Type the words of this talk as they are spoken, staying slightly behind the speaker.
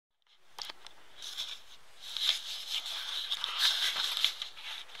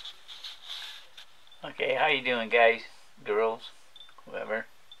Okay, how you doing, guys, girls, whoever?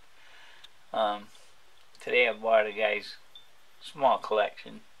 Today I bought a guy's small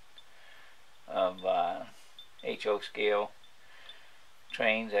collection of HO scale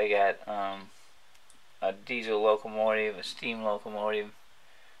trains. I got a diesel locomotive, a steam locomotive,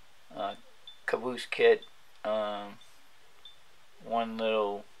 Caboose kit, one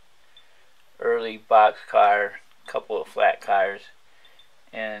little early box car, couple of flat cars,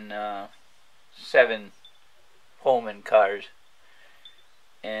 and 7 Pullman cars,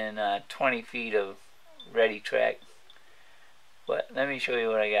 and 20 feet of ready track. But let me show you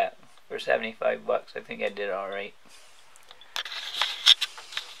what I got for 75 bucks. I think I did alright.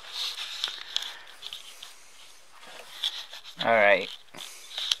 Alright.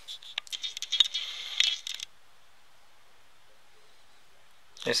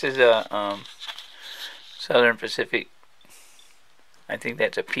 This is a Southern Pacific. I think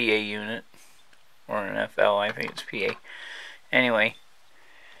that's a PA unit or an FL. I think it's PA. Anyway,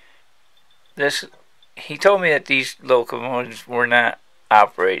 he told me that these locomotives were not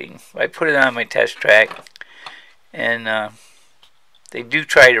operating. I put it on my test track, and they do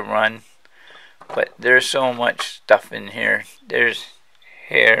try to run, but there's so much stuff in here. There's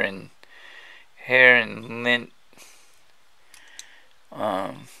hair and lint.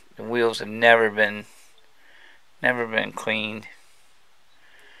 The wheels have never been cleaned,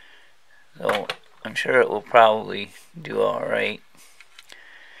 so I'm sure it will probably do alright.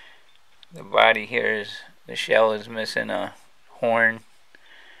 The body here is, the shell is missing a horn,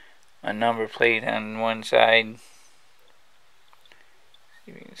 a number plate on one side.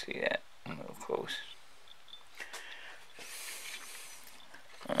 See if you can see that a little close.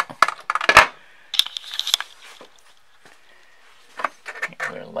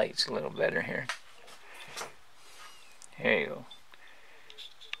 Where the light's a little better here. There you go.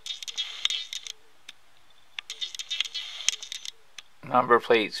 Number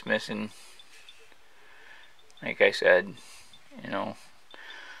plates missing. Like I said, you know,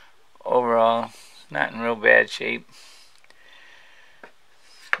 overall not in real bad shape.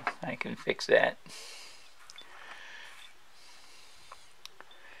 I can fix that.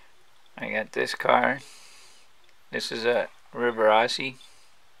 I got this car. This is a Riverossi.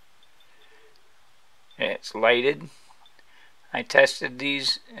 It's lighted. I tested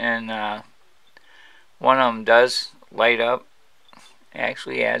these, and one of them does light up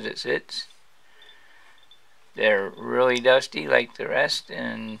actually as it sits. They're really dusty like the rest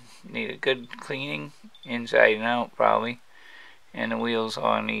and need a good cleaning inside and out probably, and the wheels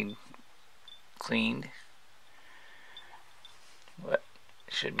all need cleaned, but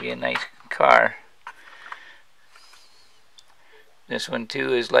it should be a nice car. This one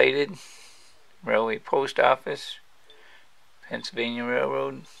too is lighted. Railway Post Office, Pennsylvania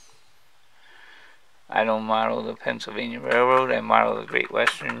Railroad. I don't model the Pennsylvania Railroad, I model the Great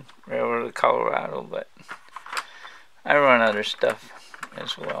Western Railroad of Colorado, but I run other stuff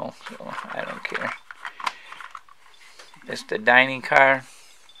as well, so I don't care. It's the dining car.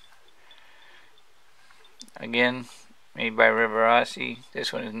 Again, made by Riverossi.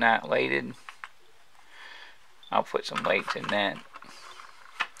 This one is not lighted. I'll put some lights in that.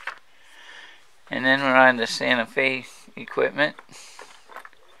 And then we're on to Santa Fe equipment.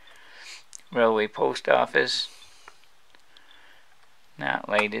 Railway Post Office. Not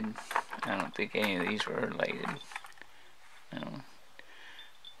lighted. I don't think any of these were lighted. No.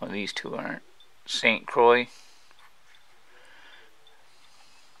 Well, these two aren't. St. Croix.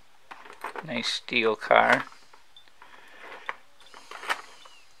 Nice steel car.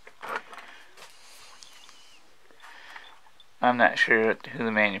 I'm not sure who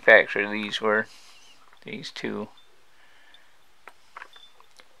the manufacturer of these were. These two.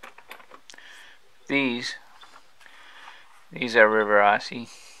 These are Riverossi.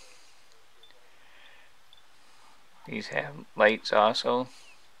 These have lights also.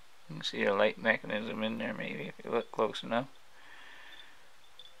 You can see a light mechanism in there maybe if you look close enough.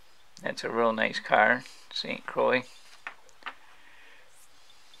 That's a real nice car, St. Croix.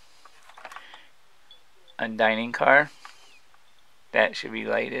 A dining car. That should be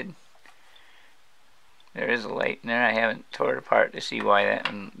lighted. There is a light in there. I haven't tore it apart to see why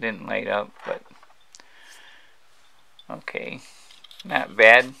that didn't light up, but okay, not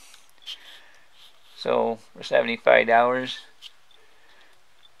bad. So for $75,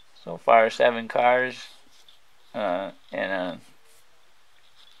 so far 7 cars, and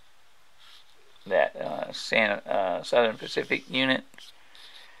that Southern Pacific unit.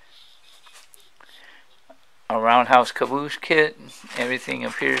 A Roundhouse Caboose kit. Everything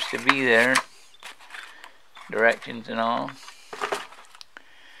appears to be there. Directions and all.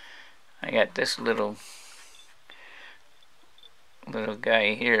 I got this little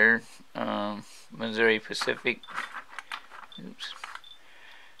guy here, Missouri Pacific. Oops.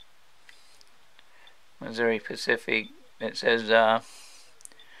 Missouri Pacific. It says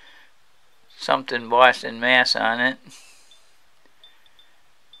something Boston, Mass on it.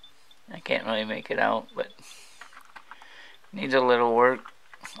 I can't really make it out, but needs a little work.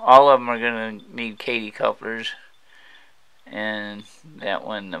 All of them are going to need Katy couplers, and that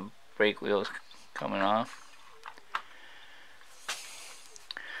one, the brake wheel's coming off.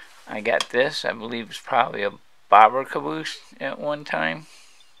 I got this, I believe it's probably a bobber caboose at one time.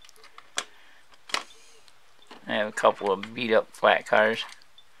 I have a couple of beat up flat cars.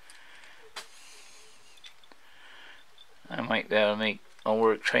 I might be able to make a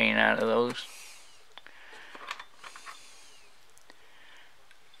work train out of those.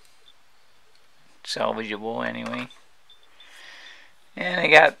 Salvageable anyway. And I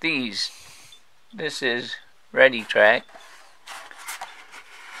got these. This is Ready Track.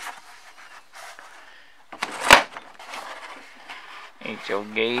 HO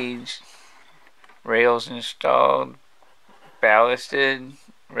gauge, rails installed, ballasted,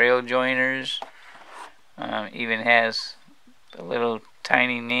 rail joiners, even has the little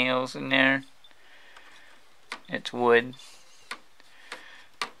tiny nails in there. It's wood.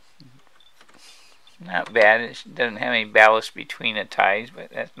 Not bad. It doesn't have any ballast between the ties,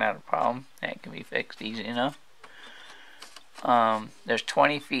 but that's not a problem. That can be fixed easy enough. There's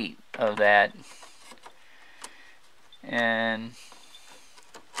 20 feet of that, and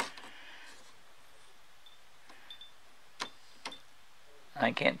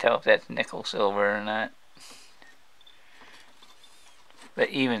I can't tell if that's nickel silver or not. But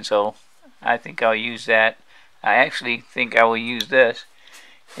even so, I think I'll use that. I actually think I will use this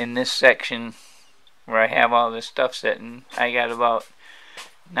in this section where I have all this stuff sitting. I got about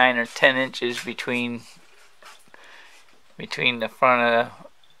 9 or 10 inches between the front of the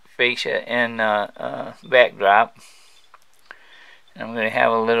fascia and backdrop. And I'm going to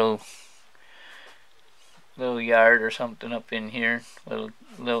have a little yard or something up in here,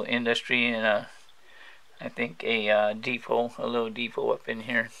 little industry, and I think a depot, a little depot up in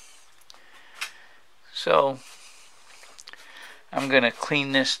here. So I'm gonna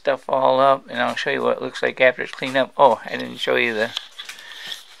clean this stuff all up, and I'll show you what it looks like after it's cleaned up. Oh, I didn't show you the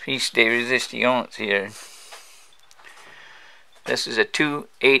piece de resistance here. This is a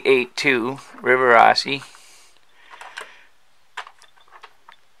 2882 River Rossi.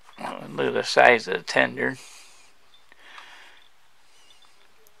 Look at the size of the tender.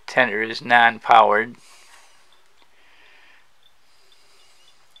 Tender is non-powered.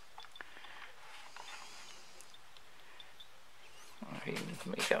 You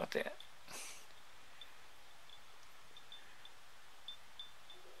can make out that.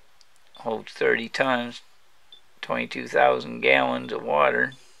 Holds 30 tons, 22,000 gallons of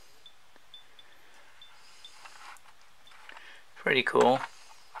water. Pretty cool.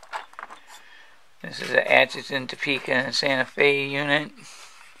 This is an Atchison, Topeka, and Santa Fe unit.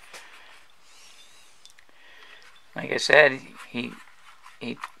 Like I said, he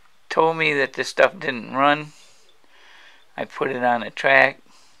told me that this stuff didn't run. I put it on a track.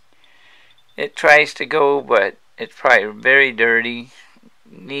 It tries to go, but it's probably very dirty.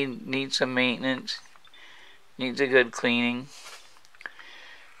 Needs some maintenance. Needs a good cleaning.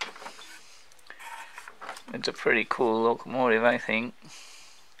 It's a pretty cool locomotive, I think.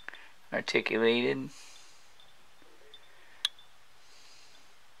 Articulated.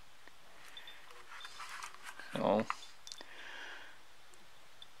 So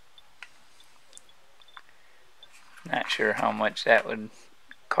not sure how much that would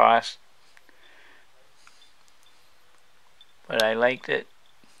cost, but I liked it,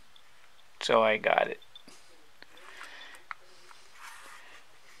 so I got it.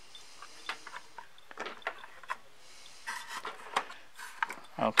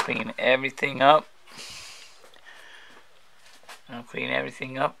 I'll clean everything up.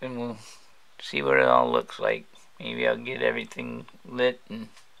 And we'll see what it all looks like. Maybe I'll get everything lit and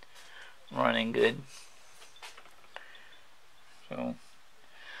running good. So,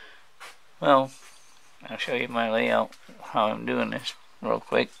 well, I'll show you my layout, how I'm doing this real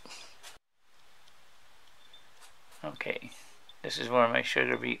quick. Okay, this is where my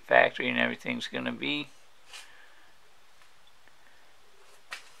sugar beet factory and everything's going to be.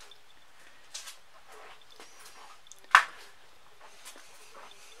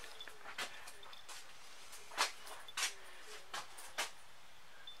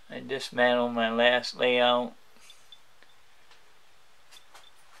 I dismantled my last layout.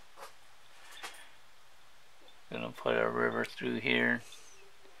 Gonna put a river through here.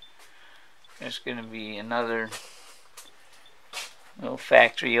 there's going to be another little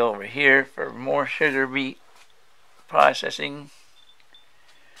factory over here for more sugar beet processing.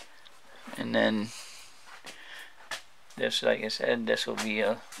 And then this, like I said, this will be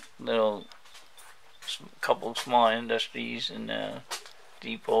a little couple small industries and a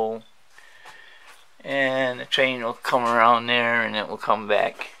depot. And the train will come around there and it will come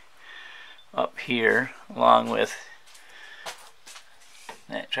back up here along with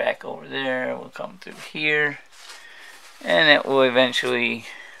that track over there. It will come through here and it will eventually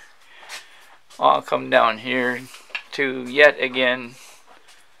all come down here to yet again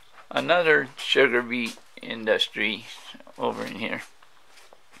another sugar beet industry over in here.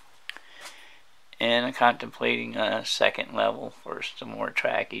 And I'm contemplating a second level for some more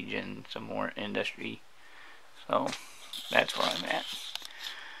trackage and some more industry. So that's where I'm at.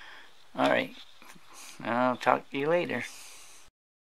 Alright, I'll talk to you later.